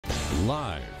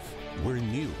Live, where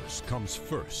news comes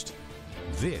first.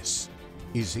 This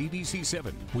is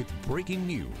ABC-7 with breaking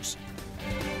news.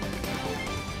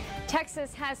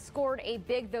 Texas has scored a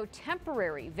big, though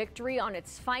temporary, victory on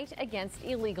its fight against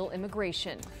illegal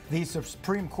immigration. The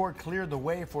Supreme Court cleared the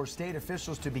way for state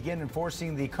officials to begin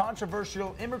enforcing the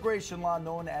controversial immigration law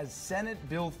known as Senate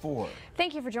Bill 4.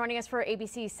 Thank you for joining us for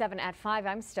ABC-7 at 5.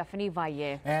 I'm Stephanie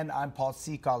Valle. And I'm Paul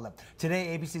Sikala.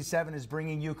 Today, ABC-7 is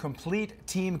bringing you complete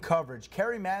team coverage.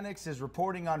 Carrie Mannix is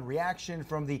reporting on reaction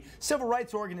from the civil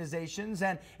rights organizations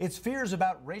and its fears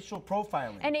about racial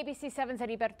profiling. And ABC-7's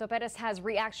Heriberto Perez has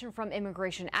reaction from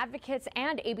immigration advocates,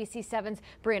 and ABC-7's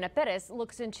Brianna Perez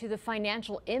looks into the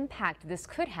financial impact this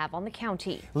could have on the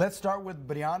county. Let's start with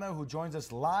Brianna, who joins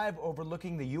us live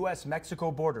overlooking the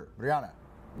U.S.-Mexico border. Brianna.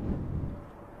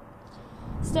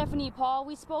 Stephanie, Paul,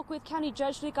 we spoke with County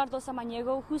Judge Ricardo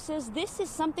Samaniego, who says this is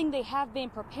something they have been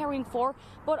preparing for,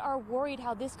 but are worried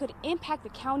how this could impact the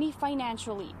county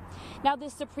financially. Now,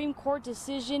 this Supreme Court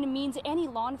decision means any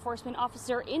law enforcement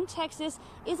officer in Texas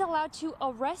is allowed to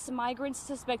arrest migrants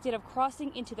suspected of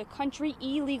crossing into the country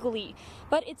illegally.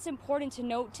 But it's important to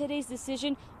note today's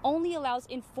decision only allows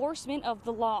enforcement of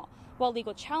the law, while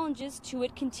legal challenges to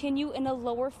it continue in a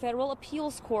lower federal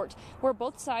appeals court, where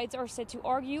both sides are set to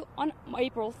argue on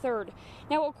April 3rd.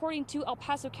 Now, according to El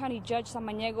Paso County Judge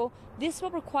Samaniego, this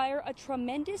will require a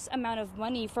tremendous amount of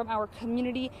money from our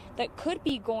community that could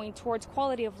be going towards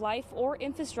quality of life or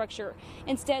infrastructure.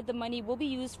 Instead, the money will be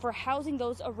used for housing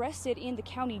those arrested in the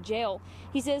county jail.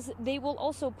 He says they will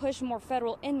also push more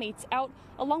federal inmates out,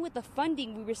 along with the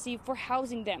funding we receive for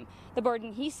housing them. The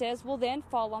burden, he says, will then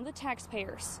fall on the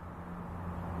taxpayers.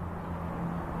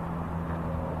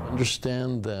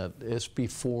 Understand that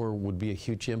SB4 would be a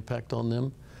huge impact on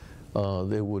them.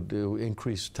 They would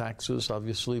increase taxes,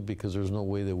 obviously, because there's no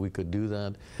way that we could do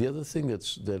that. The other thing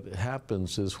that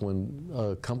happens is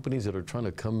when companies that are trying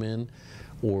to come in,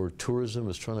 or tourism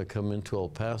is trying to come into El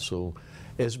Paso,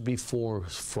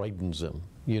 SB4 frightens them.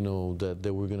 You know, that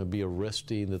we're going to be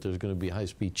arresting, that there's going to be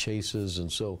high-speed chases, and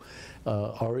so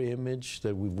our image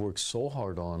that we've worked so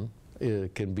hard on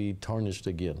can be tarnished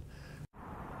again.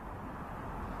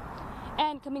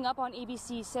 And coming up on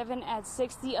ABC-7 at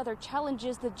 6, the other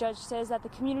challenges the judge says that the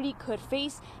community could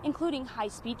face, including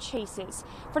high-speed chases.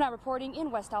 For now, reporting in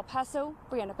West El Paso,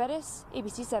 Brianna Perez,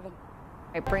 ABC-7. All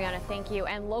right, Brianna, thank you.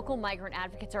 And local migrant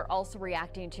advocates are also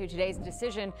reacting to today's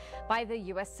decision by the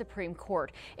U.S. Supreme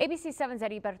Court. ABC-7's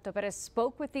Heriberto Perez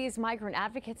spoke with these migrant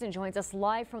advocates and joins us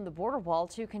live from the border wall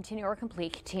to continue our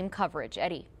complete team coverage.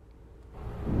 Eddie.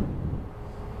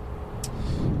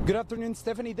 Good afternoon,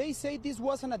 Stephanie. They say this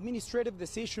was an administrative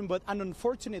decision, but an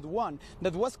unfortunate one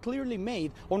that was clearly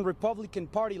made on Republican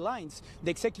Party lines. The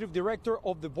executive director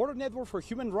of the Border Network for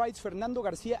Human Rights, Fernando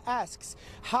Garcia, asks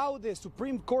how the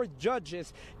Supreme Court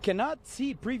judges cannot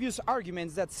see previous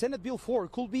arguments that Senate Bill 4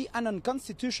 could be an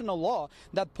unconstitutional law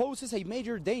that poses a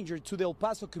major danger to the El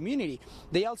Paso community.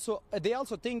 They also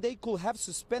think they could have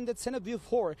suspended Senate Bill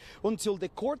 4 until the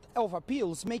Court of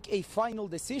Appeals make a final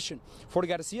decision. For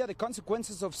Garcia, the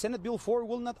consequences of Senate Bill 4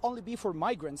 will not only be for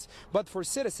migrants, but for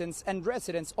citizens and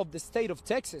residents of the state of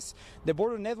Texas. The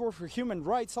Border Network for Human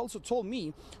Rights also told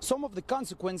me some of the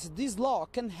consequences this law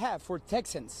can have for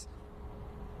Texans.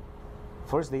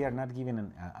 First, they are not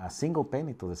giving a single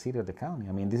penny to the city or the county.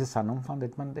 I mean, this is an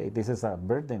unfunded mandate. This is a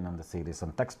burden on the cities,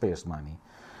 on taxpayers' money.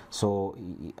 So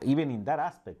even in that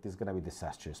aspect, it's going to be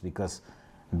disastrous, because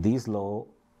this law,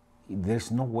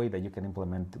 there's no way that you can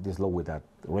implement this law without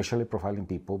racially profiling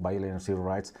people, violating civil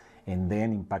rights, and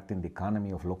then impacting the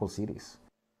economy of local cities.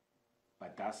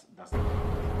 But that's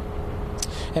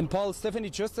And Paul, Stephanie,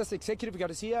 just as Executive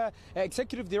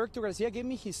Director Garcia gave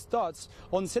me his thoughts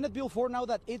on Senate Bill 4 now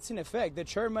that it's in effect, the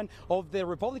chairman of the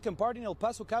Republican Party in El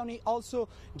Paso County also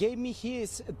gave me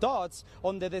his thoughts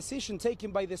on the decision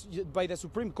taken by the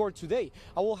Supreme Court today.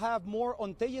 I will have more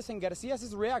on Telles and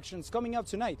Garcia's reactions coming up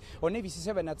tonight on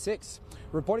ABC-7 at 6.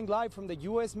 Reporting live from the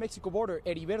U.S.-Mexico border,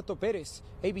 Heriberto Perez,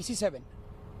 ABC-7.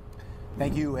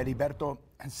 Thank you, Heriberto.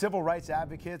 Civil rights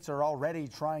advocates are already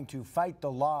trying to fight the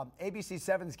law.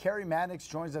 ABC-7's Carrie Mannix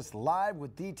joins us live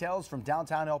with details from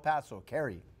downtown El Paso.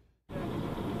 Carrie.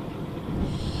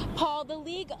 Paul, the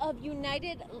League of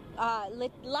United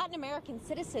Latin American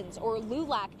Citizens, or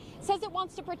LULAC, says it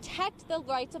wants to protect the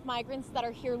rights of migrants that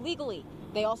are here legally.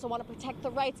 They also want to protect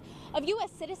the rights of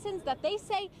U.S. citizens that they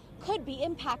say could be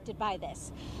impacted by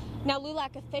this. Now,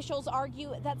 LULAC officials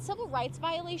argue that civil rights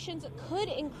violations could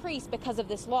increase because of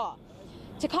this law.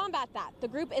 To combat that, the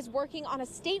group is working on a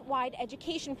statewide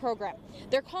education program.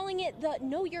 They're calling it the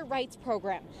Know Your Rights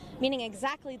program, meaning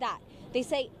exactly that. They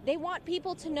say they want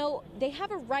people to know they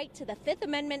have a right to the Fifth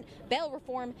Amendment, bail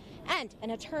reform, and an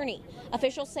attorney.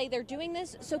 Officials say they're doing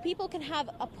this so people can have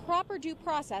a proper due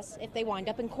process if they wind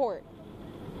up in court.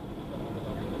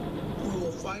 We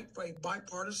will fight for a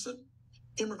bipartisan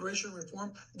immigration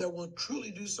reform that will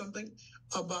truly do something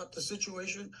about the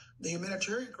situation, the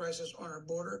humanitarian crisis on our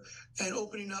border, and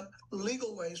opening up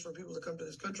legal ways for people to come to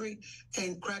this country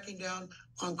and cracking down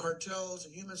on cartels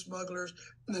and human smugglers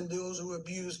and then those who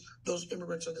abuse those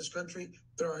immigrants in this country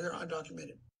that are here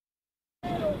undocumented.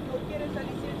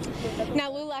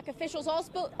 Now, LULAC officials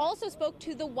also spoke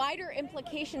to the wider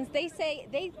implications they say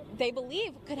they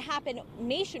believe could happen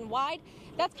nationwide.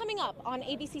 That's coming up on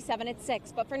ABC-7 at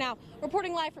 6. But for now,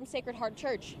 reporting live from Sacred Heart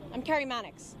Church, I'm Carrie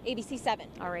Mannix, ABC-7.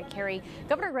 All right, Carrie.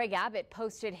 Governor Greg Abbott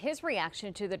posted his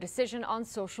reaction to the decision on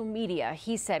social media.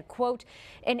 He said, quote,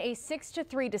 in a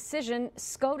 6-3 decision,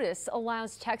 SCOTUS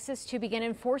allows Texas to begin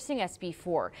enforcing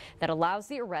SB4 that allows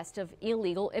the arrest of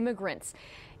illegal immigrants.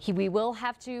 We will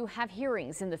have to have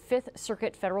hearings in the 5th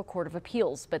Circuit Federal Court of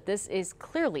Appeals, but this is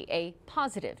clearly a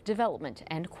positive development,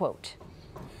 end quote.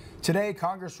 Today,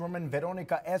 Congresswoman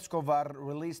Veronica Escobar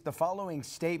released the following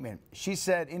statement. She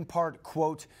said, in part,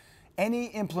 quote, any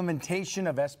implementation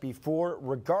of SB4,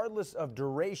 regardless of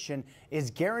duration, is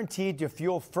guaranteed to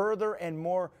fuel further and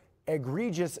more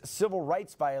egregious civil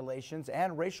rights violations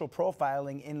and racial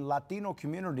profiling in Latino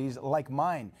communities like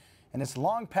mine. And it's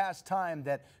long past time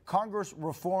that Congress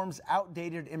reforms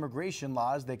outdated immigration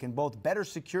laws that can both better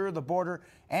secure the border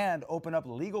and open up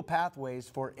legal pathways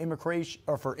for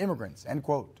immigrants, end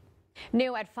quote.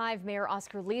 New at 5, Mayor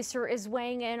Oscar Leeser is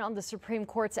weighing in on the Supreme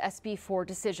Court's SB4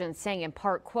 decision, saying in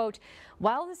part, quote,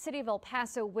 while the city of El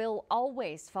Paso will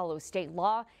always follow state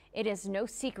law, it is no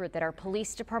secret that our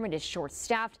police department is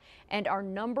short-staffed, and our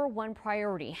 #1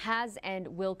 priority has and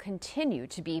will continue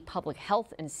to be public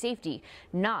health and safety,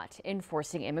 not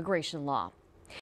enforcing immigration law.